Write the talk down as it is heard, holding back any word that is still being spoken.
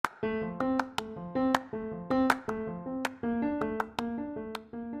You're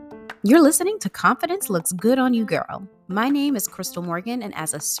listening to Confidence Looks Good on You, Girl. My name is Crystal Morgan, and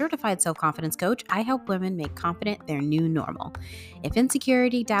as a certified self-confidence coach, I help women make confident their new normal. If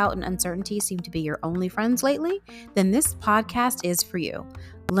insecurity, doubt, and uncertainty seem to be your only friends lately, then this podcast is for you.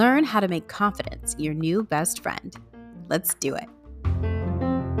 Learn how to make confidence your new best friend. Let's do it.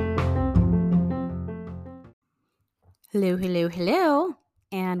 Hello,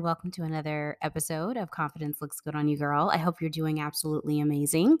 and welcome to another episode of Confidence Looks Good on You, Girl. I hope you're doing absolutely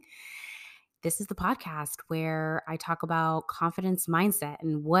amazing. This is the podcast where I talk about confidence mindset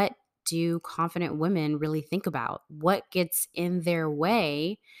and what do confident women really think about, what gets in their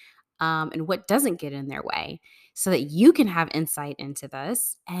way, and what doesn't get in their way, so that you can have insight into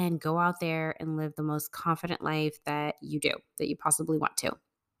this and go out there and live the most confident life that you possibly want to.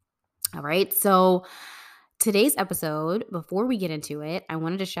 All right. So today's episode, before we get into it, I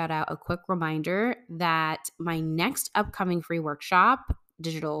wanted to shout out a quick reminder that my next upcoming free workshop,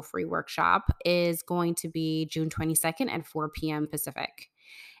 digital free workshop, is going to be June 22nd at 4 p.m. Pacific.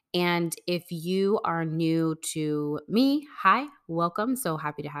 And if you are new to me, hi, welcome. So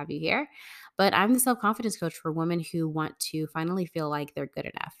happy to have you here. But I'm the self-confidence coach for women who want to finally feel like they're good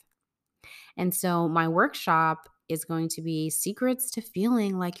enough. And so my workshop is going to be secrets to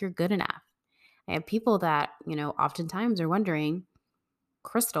feeling like you're good enough. I have people that, oftentimes are wondering,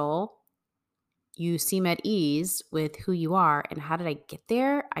 Crystal, you seem at ease with who you are. And how did I get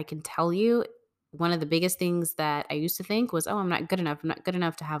there? I can tell you one of the biggest things that I used to think was, oh, I'm not good enough. I'm not good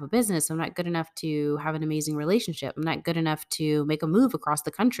enough to have a business. I'm not good enough to have an amazing relationship. I'm not good enough to make a move across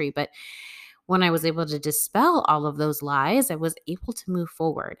the country. But when I was able to dispel all of those lies, I was able to move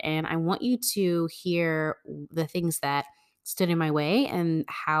forward. And I want you to hear the things that stood in my way and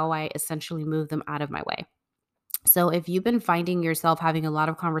how I essentially moved them out of my way. So if you've been finding yourself having a lot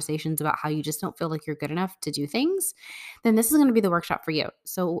of conversations about how you just don't feel like you're good enough to do things, then this is going to be the workshop for you.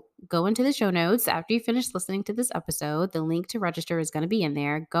 So go into the show notes after you finish listening to this episode. The link to register is going to be in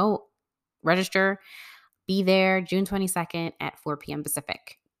there. Go register. Be there June 22nd at 4 p.m.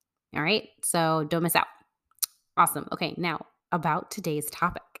 Pacific. All right. So don't miss out. Awesome. Okay. Now about today's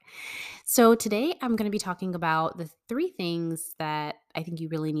topic. So today I'm going to be talking about the 3 things that I think you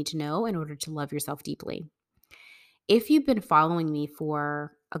really need to know in order to love yourself deeply. If you've been following me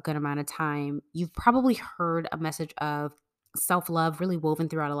for a good amount of time, you've probably heard a message of self-love really woven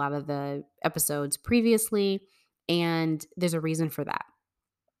throughout a lot of the episodes previously, and there's a reason for that.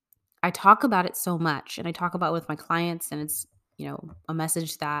 I talk about it so much, and I talk about it with my clients, and it's, a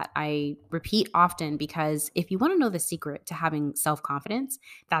message that I repeat often, because if you want to know the secret to having self-confidence,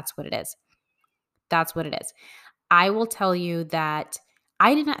 that's what it is. That's what it is. I will tell you that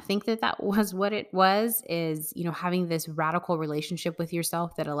I did not think that that was what it was, is, having this radical relationship with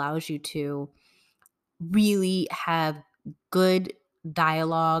yourself that allows you to really have good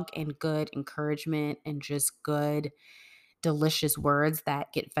dialogue and good encouragement and just good, delicious words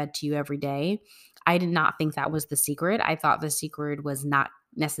that get fed to you every day. I did not think that was the secret. I thought the secret was not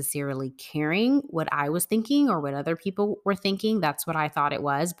necessarily caring what I was thinking or what other people were thinking. That's what I thought it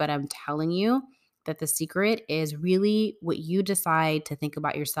was. But I'm telling you that the secret is really what you decide to think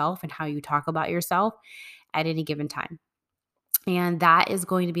about yourself and how you talk about yourself at any given time. And that is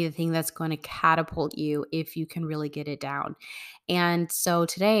going to be the thing that's going to catapult you if you can really get it down. And so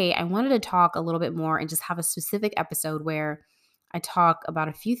today I wanted to talk a little bit more and just have a specific episode where I talk about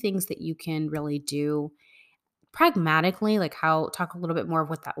a few things that you can really do pragmatically, like talk a little bit more of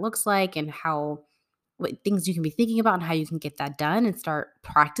what that looks like and what things you can be thinking about and how you can get that done and start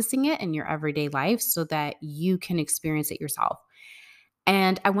practicing it in your everyday life so that you can experience it yourself.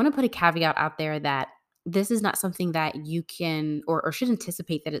 And I want to put a caveat out there that this is not something that you can or should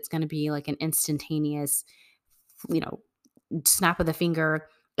anticipate that it's going to be like an instantaneous, you know, snap of the finger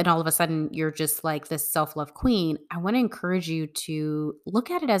and all of a sudden you're just like this self-love queen. I want to encourage you to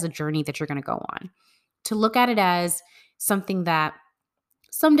look at it as a journey that you're going to go on, to look at it as something that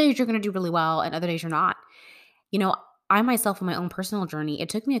some days you're going to do really well and other days you're not. You know, I myself in my own personal journey, it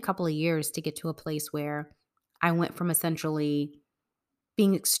took me a couple of years to get to a place where I went from essentially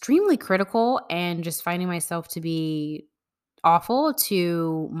being extremely critical and just finding myself to be awful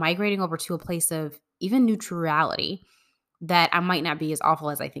to migrating over to a place of even neutrality, that I might not be as awful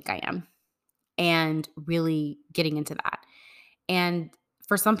as I think I am, and really getting into that. And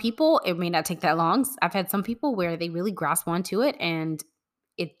for some people, it may not take that long. I've had some people where they really grasp onto it and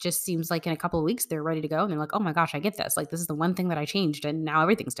it just seems like in a couple of weeks they're ready to go and they're like, oh my gosh, I get this. Like, this is the one thing that I changed and now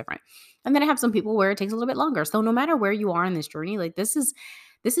everything's different. And then I have some people where it takes a little bit longer. So no matter where you are in this journey, like this is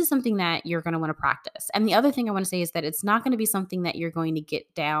This is something that you're going to want to practice. And the other thing I want to say is that it's not going to be something that you're going to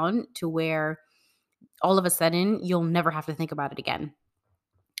get down to where all of a sudden you'll never have to think about it again.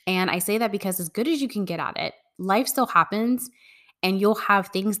 And I say that because as good as you can get at it, life still happens and you'll have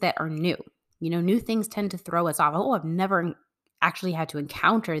things that are new. New things tend to throw us off. Oh, I've never actually had to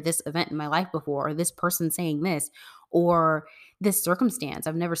encounter this event in my life before, or this person saying this, or this circumstance.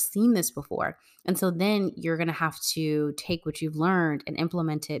 I've never seen this before. And so then you're going to have to take what you've learned and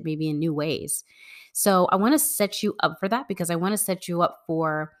implement it maybe in new ways. So I want to set you up for that because I want to set you up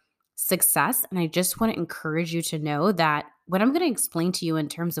for success. And I just want to encourage you to know that what I'm going to explain to you in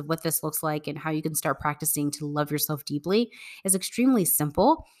terms of what this looks like and how you can start practicing to love yourself deeply is extremely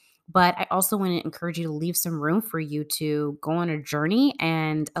simple. But I also want to encourage you to leave some room for you to go on a journey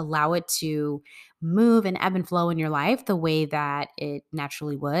and allow it to move and ebb and flow in your life the way that it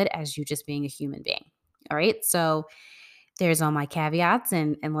naturally would as you just being a human being. All right. So there's all my caveats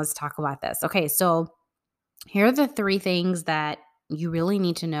and let's talk about this. Okay. So here are the three things that you really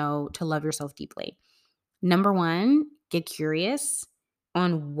need to know to love yourself deeply. Number one, get curious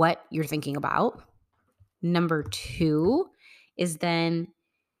on what you're thinking about. Number two is then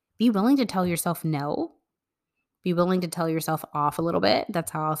be willing to tell yourself no. Be willing to tell yourself off a little bit. That's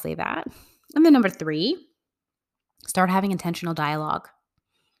how I'll say that. And then number three, start having intentional dialogue.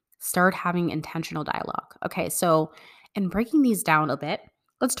 Start having intentional dialogue. Okay, so in breaking these down a bit,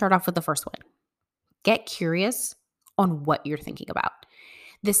 let's start off with the first one. Get curious on what you're thinking about.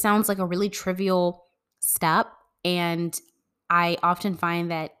 This sounds like a really trivial step, and I often find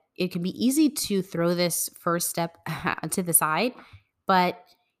that it can be easy to throw this first step to the side, but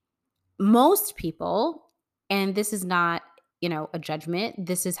most people, and this is not, a judgment,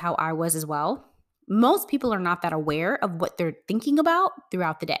 this is how I was as well. Most people are not that aware of what they're thinking about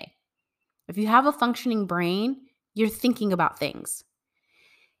throughout the day. If you have a functioning brain, you're thinking about things.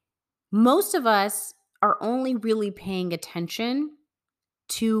 Most of us are only really paying attention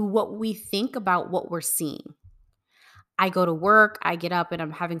to what we think about what we're seeing. I go to work, I get up and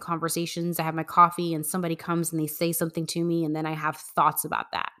I'm having conversations, I have my coffee, and somebody comes and they say something to me, and then I have thoughts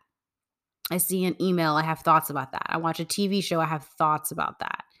about that. I see an email, I have thoughts about that. I watch a TV show, I have thoughts about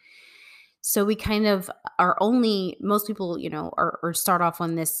that. So we kind of are only, most people, or start off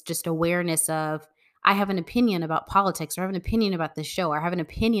on this just awareness of, I have an opinion about politics, or I have an opinion about this show, or I have an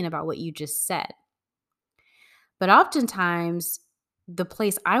opinion about what you just said. But oftentimes, the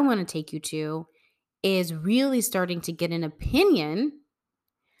place I want to take you to is really starting to get an opinion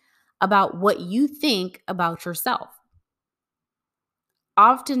about what you think about yourself.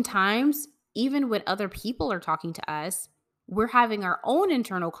 Oftentimes, even when other people are talking to us, we're having our own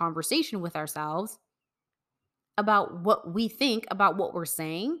internal conversation with ourselves about what we think about what we're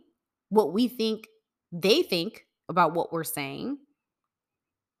saying, what we think they think about what we're saying.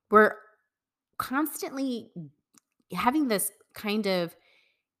 We're constantly having this kind of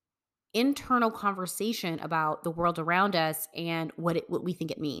internal conversation about the world around us and what we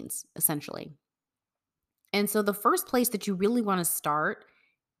think it means, essentially. And so the first place that you really want to start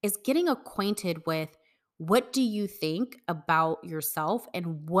is getting acquainted with, what do you think about yourself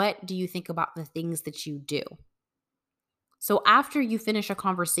and what do you think about the things that you do? So after you finish a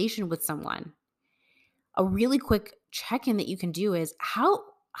conversation with someone, a really quick check-in that you can do is, how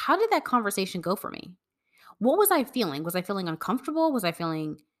did that conversation go for me? What was I feeling? Was I feeling uncomfortable? Was I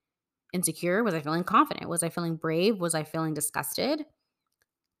feeling insecure? Was I feeling confident? Was I feeling brave? Was I feeling disgusted?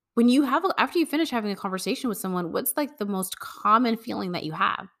 When you after you finish having a conversation with someone, what's like the most common feeling that you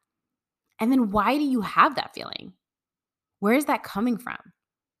have? And then why do you have that feeling? Where is that coming from?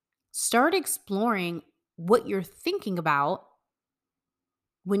 Start exploring what you're thinking about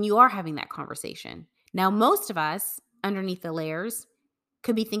when you are having that conversation. Now, most of us underneath the layers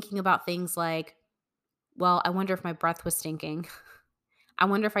could be thinking about things like, well, I wonder if my breath was stinking. I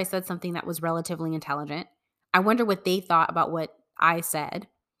wonder if I said something that was relatively intelligent. I wonder what they thought about what I said,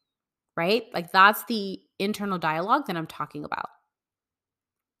 right? Like that's the internal dialogue that I'm talking about.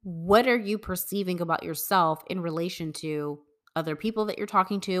 What are you perceiving about yourself in relation to other people that you're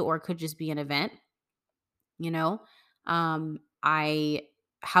talking to, or it could just be an event, you know? I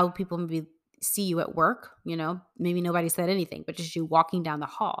how people maybe see you at work, maybe nobody said anything, but just you walking down the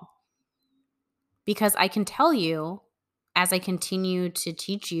hall. Because I can tell you, as I continue to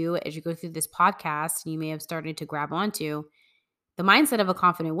teach you as you go through this podcast, and you may have started to grab onto the mindset of a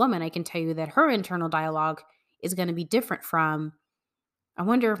confident woman, I can tell you that her internal dialogue is going to be different from, I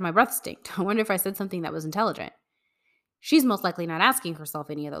wonder if my breath stinked. I wonder if I said something that was intelligent. She's most likely not asking herself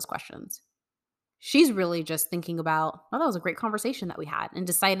any of those questions. She's really just thinking about, oh, that was a great conversation that we had, and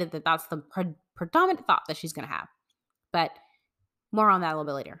decided that that's the predominant thought that she's going to have. But More on that a little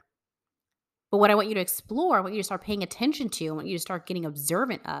bit later. But what I want you to explore, I want you to start paying attention to, I want you to start getting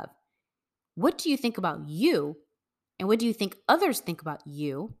observant of, what do you think about you and what do you think others think about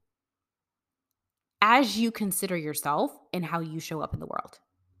you as you consider yourself and how you show up in the world?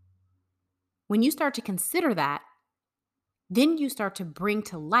 When you start to consider that, then you start to bring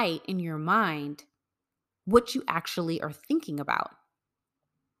to light in your mind what you actually are thinking about,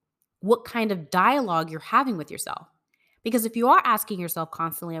 what kind of dialogue you're having with yourself. Because if you are asking yourself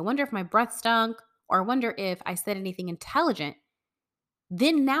constantly, I wonder if my breath stunk, or I wonder if I said anything intelligent,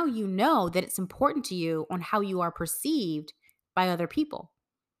 then now you know that it's important to you on how you are perceived by other people.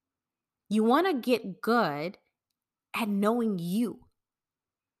 You want to get good at knowing you,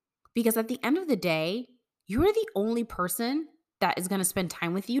 because at the end of the day, you're the only person that is going to spend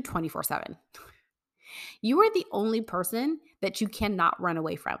time with you 24/7. You are the only person that you cannot run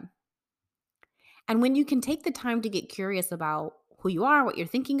away from. And when you can take the time to get curious about who you are, what you're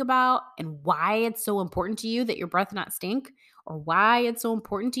thinking about, and why it's so important to you that your breath not stink, or why it's so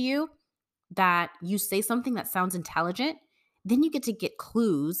important to you that you say something that sounds intelligent, then you get to get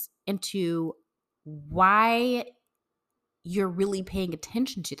clues into why you're really paying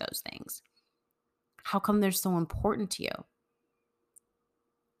attention to those things. How come they're so important to you?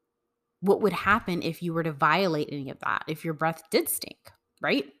 What would happen if you were to violate any of that? If your breath did stink,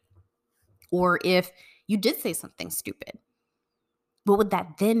 right? Or if you did say something stupid, what would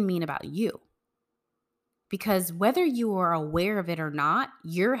that then mean about you? Because whether you are aware of it or not,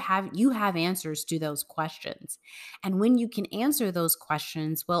 you have answers to those questions. And when you can answer those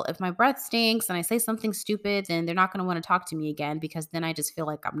questions, well, if my breath stinks and I say something stupid, then they're not going to want to talk to me again, because then I just feel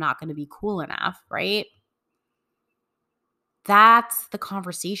like I'm not going to be cool enough, right? That's the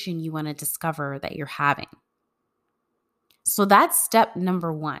conversation you want to discover that you're having. So that's step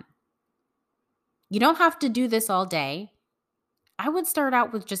number 1. You don't have to do this all day. I would start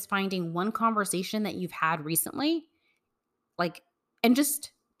out with just finding one conversation that you've had recently, like, and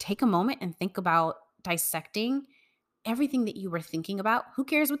just take a moment and think about dissecting everything that you were thinking about. Who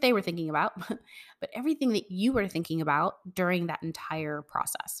cares what they were thinking about? But everything that you were thinking about during that entire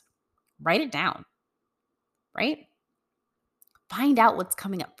process. Write it down, right? Find out what's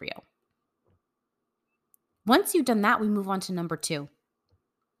coming up for you. Once you've done that, we move on to number 2,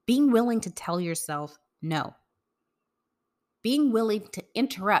 being willing to tell yourself no, being willing to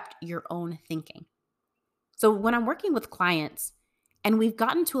interrupt your own thinking. So when I'm working with clients and we've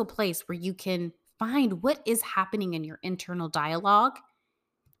gotten to a place where you can find what is happening in your internal dialogue,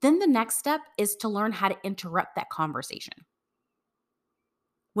 then the next step is to learn how to interrupt that conversation.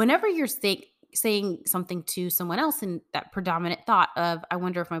 Whenever you're saying something to someone else in that predominant thought of, I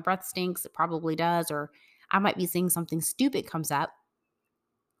wonder if my breath stinks, it probably does, or I might be saying something stupid comes up,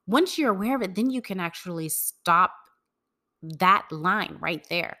 once you're aware of it, then you can actually stop that line right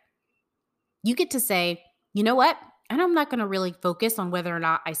there. You get to say, you know what? And I'm not going to really focus on whether or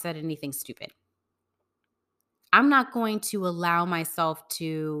not I said anything stupid. I'm not going to allow myself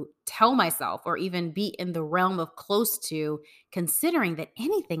to tell myself or even be in the realm of close to considering that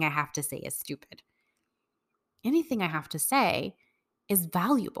anything I have to say is stupid. Anything I have to say is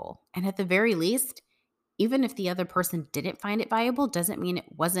valuable. And at the very least, even if the other person didn't find it valuable, doesn't mean it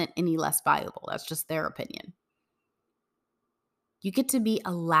wasn't any less valuable. That's just their opinion. You get to be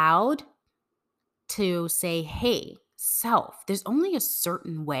allowed to say, hey, self, there's only a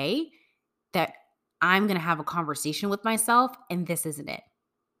certain way that I'm going to have a conversation with myself, and this isn't it.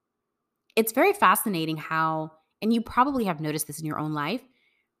 It's very fascinating how, and you probably have noticed this in your own life,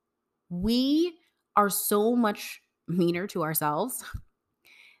 we are so much meaner to ourselves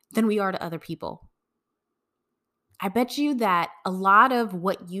than we are to other people. I bet you that a lot of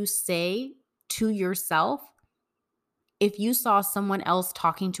what you say to yourself, if you saw someone else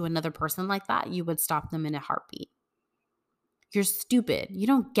talking to another person like that, you would stop them in a heartbeat. You're stupid. You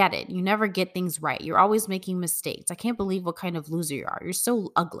don't get it. You never get things right. You're always making mistakes. I can't believe what kind of loser you are. You're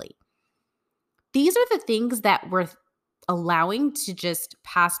so ugly. These are the things that we're allowing to just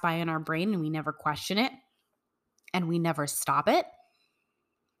pass by in our brain, and we never question it and we never stop it.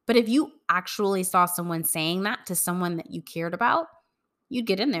 But if you actually saw someone saying that to someone that you cared about, you'd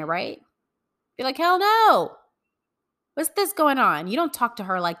get in there, right? Be like, hell no. What's this going on? You don't talk to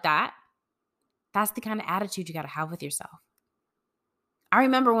her like that. That's the kind of attitude you got to have with yourself. I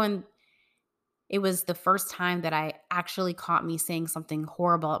remember when it was the first time that I actually caught me saying something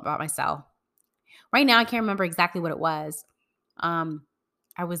horrible about myself. Right now, I can't remember exactly what it was.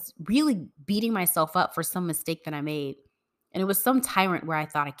 I was really beating myself up for some mistake that I made. And it was some tyrant where I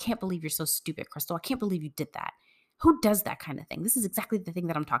thought, I can't believe you're so stupid, Crystal. I can't believe you did that. Who does that kind of thing? This is exactly the thing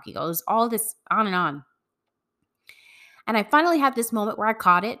that I'm talking about. It was all this on and on. And I finally had this moment where I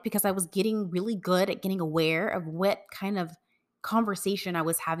caught it because I was getting really good at getting aware of what kind of conversation I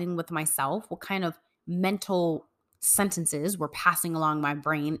was having with myself, what kind of mental sentences were passing along my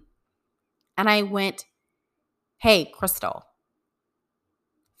brain. And I went, "Hey, Crystal,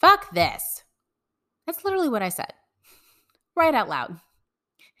 fuck this." That's literally what I said, right out loud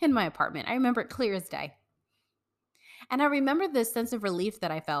in my apartment. I remember it clear as day. And I remember this sense of relief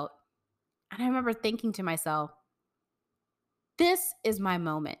that I felt. And I remember thinking to myself, this is my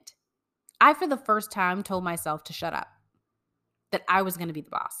moment. I, for the first time, told myself to shut up, that I was going to be the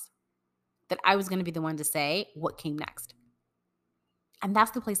boss, that I was going to be the one to say what came next. And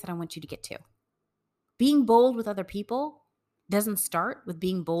that's the place that I want you to get to. Being bold with other people doesn't start with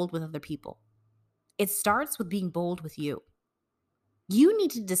being bold with other people. It starts with being bold with you. You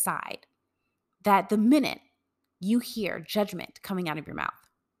need to decide that the minute you hear judgment coming out of your mouth,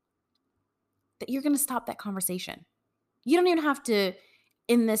 that you're going to stop that conversation. You don't even have to,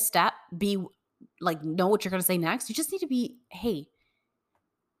 in this step, be like, know what you're going to say next. You just need to be, hey,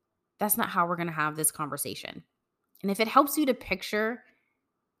 that's not how we're going to have this conversation. And if it helps you to picture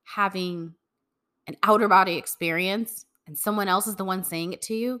having an outer body experience and someone else is the one saying it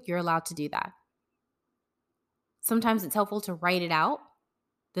to you, you're allowed to do that. Sometimes it's helpful to write it out,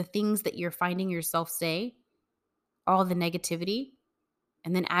 the things that you're finding yourself say, all the negativity.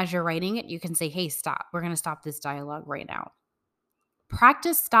 And then as you're writing it, you can say, hey, stop. We're going to stop this dialogue right now.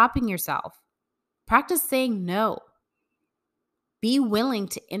 Practice stopping yourself. Practice saying no. Be willing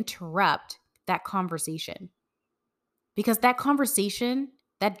to interrupt that conversation. Because that conversation,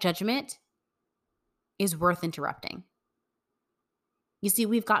 that judgment, is worth interrupting. You see,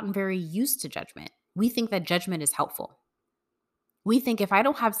 we've gotten very used to judgment. We think that judgment is helpful. We think if I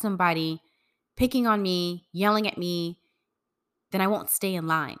don't have somebody picking on me, yelling at me, then I won't stay in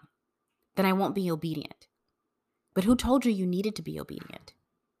line. Then I won't be obedient. But who told you you needed to be obedient?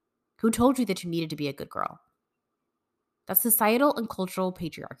 Who told you that you needed to be a good girl? That's societal and cultural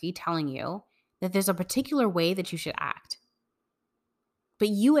patriarchy telling you that there's a particular way that you should act. But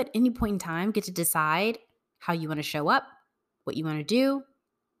you at any point in time get to decide how you want to show up, what you want to do,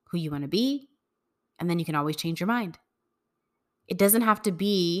 who you want to be, and then you can always change your mind. It doesn't have to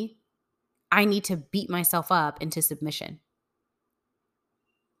be, I need to beat myself up into submission.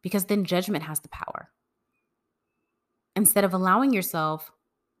 Because then judgment has the power. Instead of allowing yourself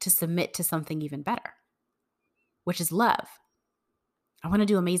to submit to something even better, which is love. I want to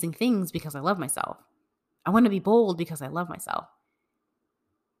do amazing things because I love myself. I want to be bold because I love myself.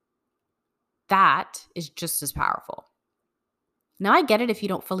 That is just as powerful. Now, I get it if you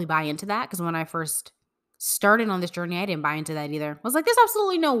don't fully buy into that, because when I first started on this journey, I didn't buy into that either. I was like, there's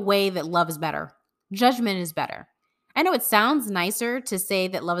absolutely no way that love is better. Judgment is better. I know it sounds nicer to say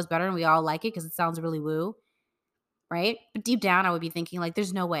that love is better and we all like it because it sounds really woo, right? But deep down, I would be thinking like,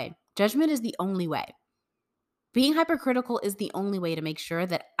 there's no way. Judgment is the only way. Being hypercritical is the only way to make sure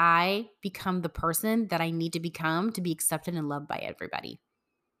that I become the person that I need to become to be accepted and loved by everybody.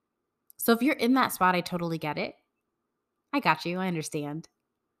 So if you're in that spot, I totally get it. I got you. I understand.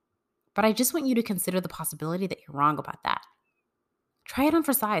 But I just want you to consider the possibility that you're wrong about that. Try it on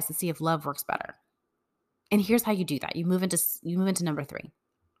for size to see if love works better. And here's how you do that. You move into number 3,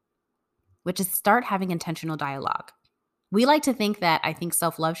 which is start having intentional dialogue. We like to think that I think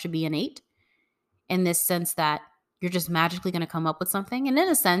self-love should be innate, in this sense that you're just magically going to come up with something. And in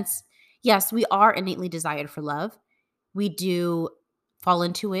a sense, yes, we are innately desired for love. We do fall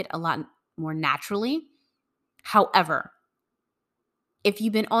into it a lot more naturally. However, if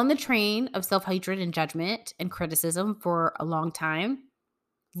you've been on the train of self-hatred and judgment and criticism for a long time,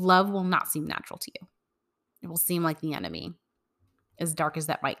 love will not seem natural to you. It will seem like the enemy, as dark as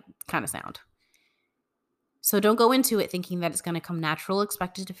that might kind of sound. So don't go into it thinking that it's going to come natural.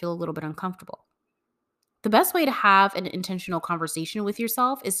 Expect it to feel a little bit uncomfortable. The best way to have an intentional conversation with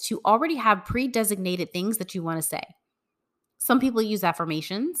yourself is to already have pre-designated things that you want to say. Some people use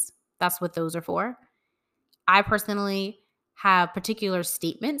affirmations. That's what those are for. I personally have particular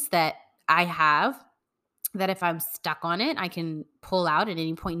statements that I have that if I'm stuck on it, I can pull out at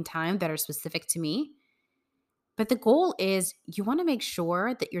any point in time that are specific to me. But the goal is you want to make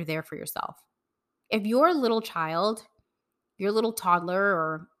sure that you're there for yourself. If your little child, your little toddler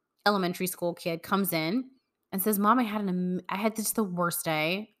or elementary school kid comes in and says, Mom, I had just the worst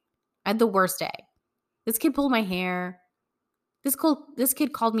day. I had the worst day. This kid pulled my hair. This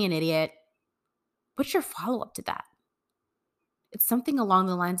kid called me an idiot. What's your follow-up to that? It's something along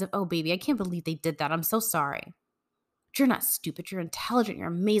the lines of, oh, baby, I can't believe they did that. I'm so sorry. But you're not stupid. You're intelligent. You're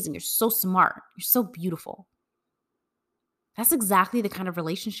amazing. You're so smart. You're so beautiful. That's exactly the kind of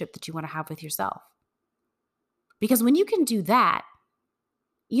relationship that you want to have with yourself. Because when you can do that,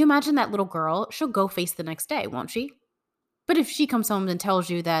 you imagine that little girl, she'll go face the next day, won't she? But if she comes home and tells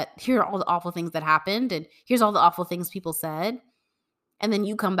you that here are all the awful things that happened and here's all the awful things people said, and then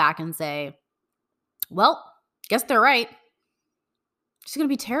you come back and say, well, guess they're right. She's going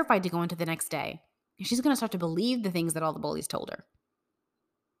to be terrified to go into the next day. And she's going to start to believe the things that all the bullies told her.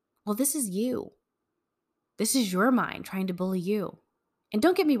 Well, this is you. This is your mind trying to bully you. And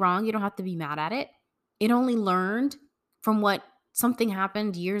don't get me wrong, you don't have to be mad at it. It only learned from what something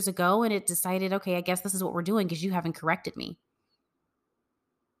happened years ago and it decided, okay, I guess this is what we're doing because you haven't corrected me.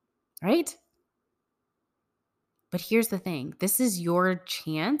 Right? But here's the thing. This is your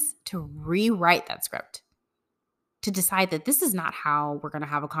chance to rewrite that script, to decide that this is not how we're going to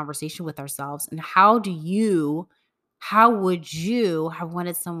have a conversation with ourselves. And how would you have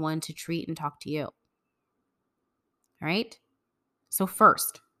wanted someone to treat and talk to you? All right? So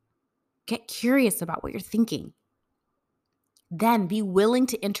first, get curious about what you're thinking. Then be willing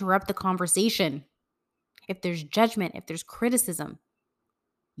to interrupt the conversation. If there's judgment, if there's criticism,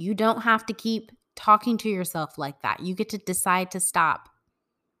 you don't have to keep talking to yourself like that. You get to decide to stop.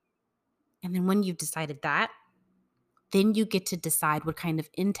 And then when you've decided that, then you get to decide what kind of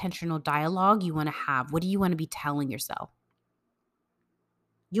intentional dialogue you want to have. What do you want to be telling yourself?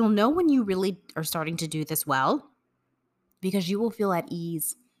 You'll know when you really are starting to do this well because you will feel at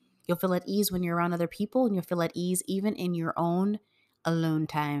ease. You'll feel at ease when you're around other people, and you'll feel at ease even in your own alone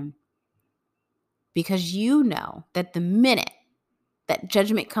time. Because you know that the minute that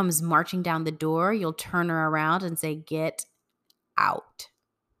judgment comes marching down the door, you'll turn her around and say, get out.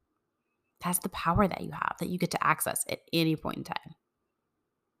 That's the power that you have, that you get to access at any point in time.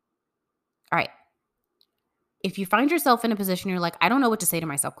 All right. If you find yourself in a position you're like, I don't know what to say to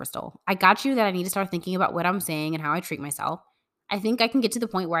myself, Crystal. I got you that I need to start thinking about what I'm saying and how I treat myself. I think I can get to the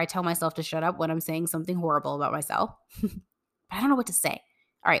point where I tell myself to shut up when I'm saying something horrible about myself. But I don't know what to say.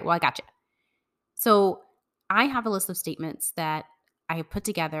 All right, well, I got you. So I have a list of statements that I have put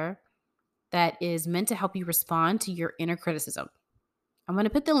together that is meant to help you respond to your inner criticism. I'm going to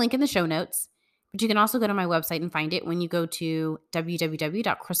put the link in the show notes, but you can also go to my website and find it when you go to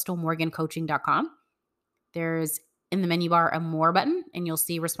www.crystalmorgancoaching.com. There's in the menu bar a more button, and you'll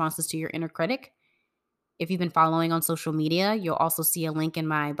see responses to your inner critic. If you've been following on social media, you'll also see a link in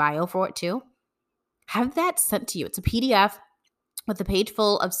my bio for it too. Have that sent to you. It's a PDF with a page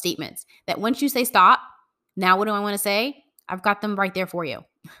full of statements that once you say stop, now what do I want to say? I've got them right there for you.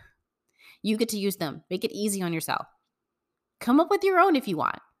 You get to use them. Make it easy on yourself. Come up with your own if you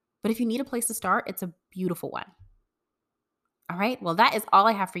want. But if you need a place to start, it's a beautiful one. All right. Well, that is all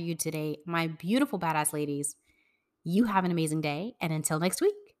I have for you today, my beautiful badass ladies. You have an amazing day. And until next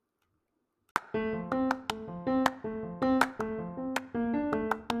week.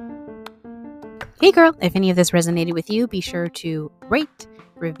 Hey girl, if any of this resonated with you, be sure to rate,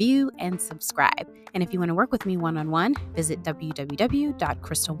 review, and subscribe. And if you want to work with me one-on-one, visit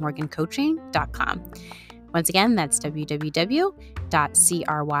www.crystalmorgancoaching.com. Once again, that's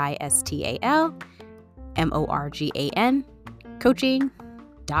www.crystalmorgan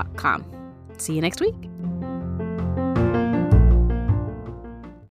coaching.com. See you next week.